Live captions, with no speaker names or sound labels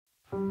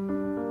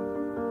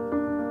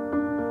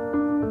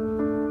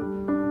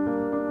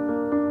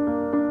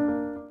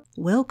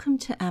Welcome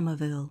to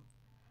Amorville,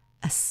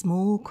 a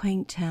small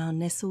quaint town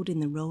nestled in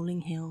the rolling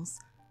hills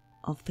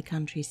of the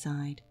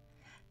countryside.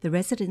 The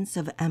residents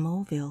of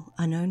Amorville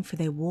are known for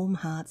their warm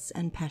hearts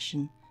and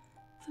passion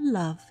for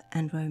love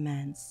and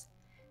romance.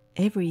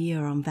 Every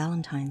year on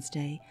Valentine's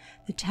Day,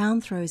 the town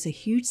throws a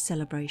huge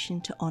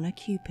celebration to honour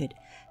Cupid,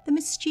 the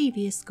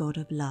mischievous god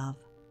of love.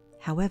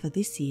 However,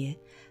 this year,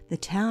 the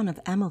town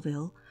of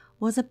Amorville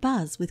was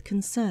abuzz with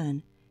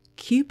concern.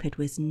 Cupid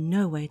was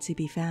nowhere to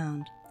be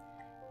found.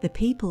 The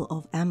people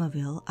of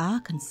Amorville are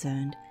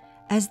concerned,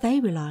 as they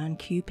rely on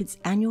Cupid's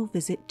annual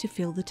visit to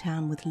fill the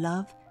town with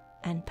love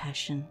and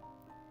passion.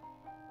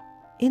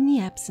 In the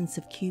absence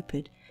of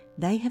Cupid,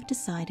 they have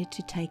decided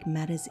to take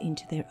matters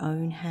into their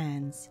own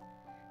hands.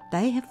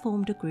 They have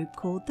formed a group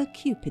called the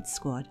Cupid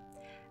Squad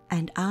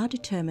and are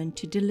determined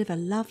to deliver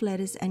love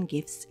letters and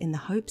gifts in the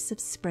hopes of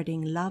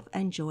spreading love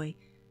and joy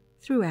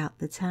throughout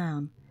the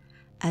town.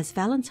 As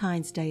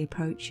Valentine's Day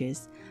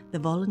approaches, the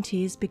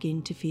volunteers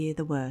begin to fear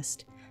the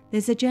worst.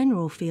 There's a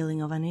general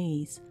feeling of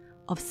unease,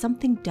 of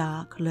something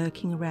dark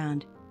lurking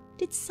around.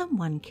 Did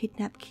someone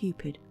kidnap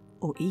Cupid,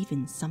 or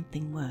even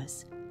something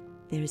worse?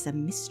 There is a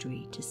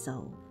mystery to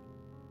solve.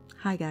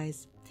 Hi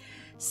guys.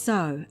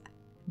 So,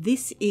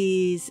 this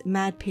is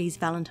Mad P's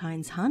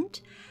Valentine's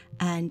Hunt,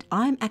 and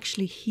I'm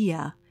actually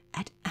here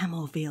at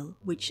Amorville,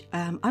 which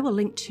I will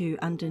link to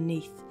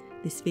underneath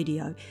this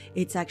video.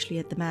 It's actually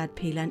at the Mad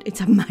P land.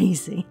 It's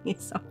amazing.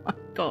 It's, oh my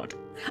god,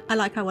 I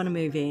want to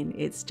move in.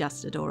 It's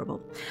just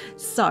adorable.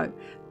 So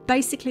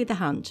basically the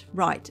hunt,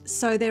 right?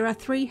 So there are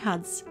 3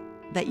 HUDs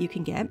that you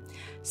can get.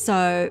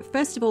 So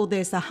first of all,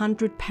 there's the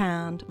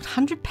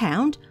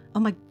 £100, oh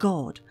my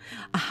god,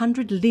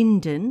 $100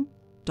 Linden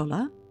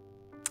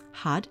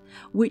HUD,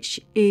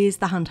 which is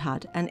the Hunt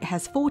HUD, and it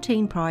has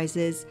 14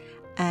 prizes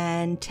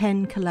and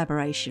 10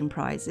 collaboration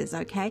prizes.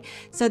 Okay,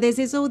 so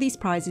there's all these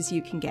prizes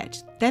you can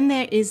get. Then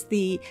there is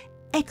the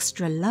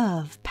Extra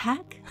Love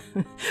Pack,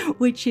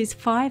 which is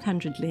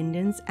 500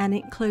 Lindens and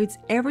includes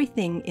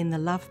everything in the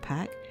Love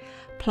Pack,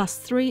 plus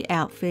 3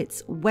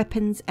 outfits,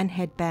 weapons and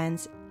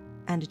headbands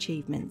and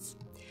achievements.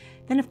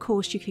 Then of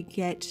course you could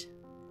get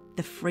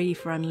the Free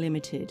for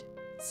Unlimited.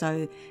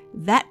 So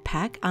that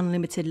pack,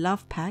 Unlimited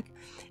Love Pack,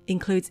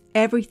 includes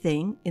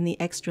everything in the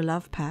Extra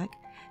Love Pack,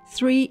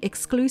 3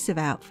 exclusive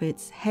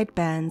outfits,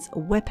 headbands,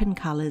 weapon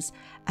colours,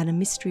 and a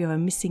mystery or a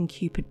missing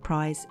Cupid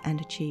prize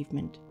and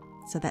achievement.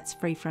 So that's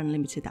Free for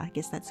Unlimited. I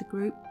guess that's a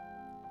group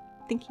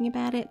thinking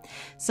about it.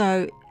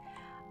 So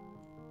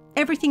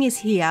everything is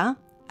here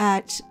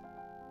at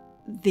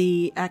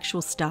the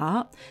actual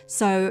start.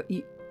 So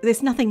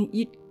there's nothing,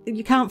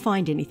 you can't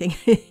find anything.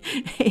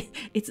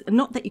 It's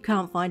not that you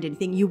can't find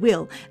anything, you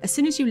will. As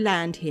soon as you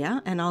land here,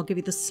 and I'll give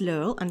you the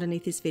slurl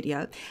underneath this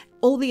video,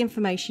 all the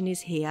information is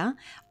here.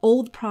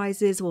 All the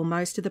prizes, or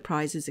most of the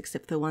prizes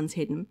except for the ones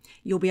hidden,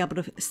 you'll be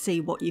able to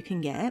see what you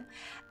can get.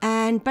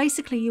 And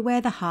basically you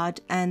wear the HUD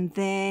and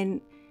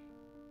then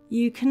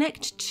you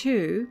connect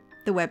to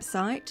the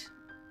website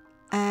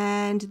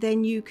and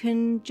then you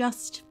can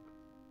just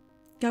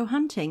go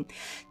hunting.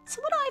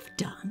 So what I've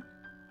done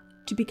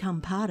to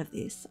become part of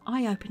this,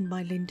 I opened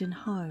my Linden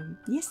home.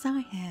 Yes,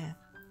 I have.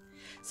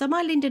 So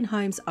my Linden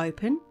home's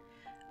open.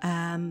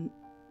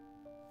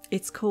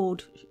 It's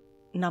called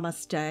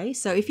Namaste.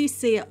 So if you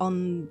see it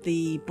on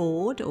the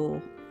board,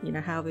 or you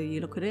know, however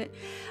you look at it,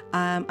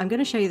 I'm going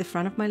to show you the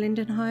front of my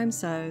Linden home.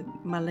 So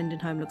my Linden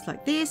home looks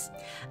like this,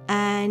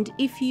 and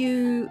if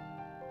you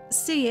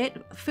see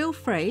it, feel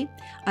free.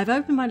 I've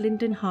opened my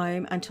Linden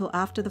home until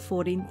after the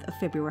 14th of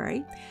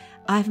February.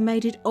 I've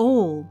made it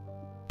all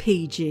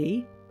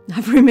PG.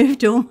 I've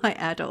removed all my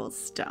adult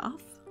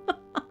stuff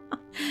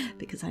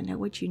because I know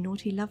what you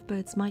naughty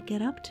lovebirds might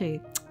get up to.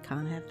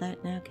 Can't have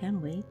that now,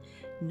 can we?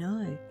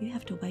 No, you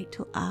have to wait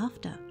till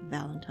after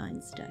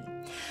Valentine's Day.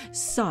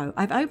 So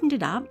I've opened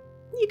it up.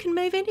 You can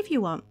move in if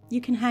you want.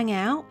 You can hang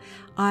out.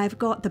 I've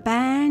got the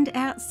band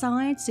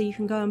outside so you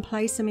can go and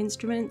play some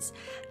instruments.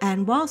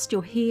 And whilst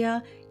you're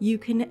here, you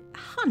can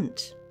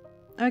hunt.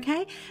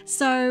 Okay,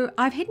 so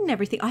I've hidden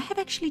everything. I have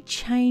actually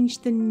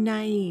changed the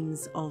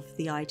names of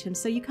the items,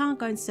 so you can't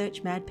go and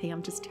search Mad P.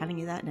 I'm just telling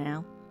you that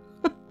now.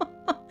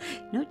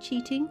 No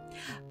cheating,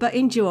 but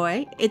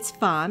enjoy. It's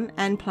fun,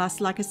 and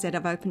plus, like I said,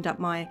 I've opened up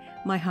my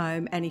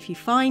home, and if you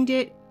find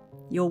it,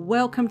 you're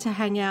welcome to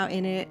hang out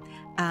in it.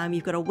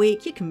 You've got a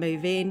week, you can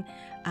move in,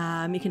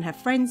 you can have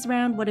friends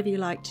around, whatever you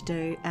like to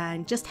do,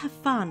 and just have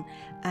fun.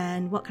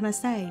 And what can I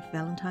say?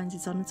 Valentine's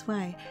is on its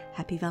way.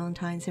 Happy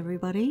Valentine's,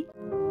 everybody.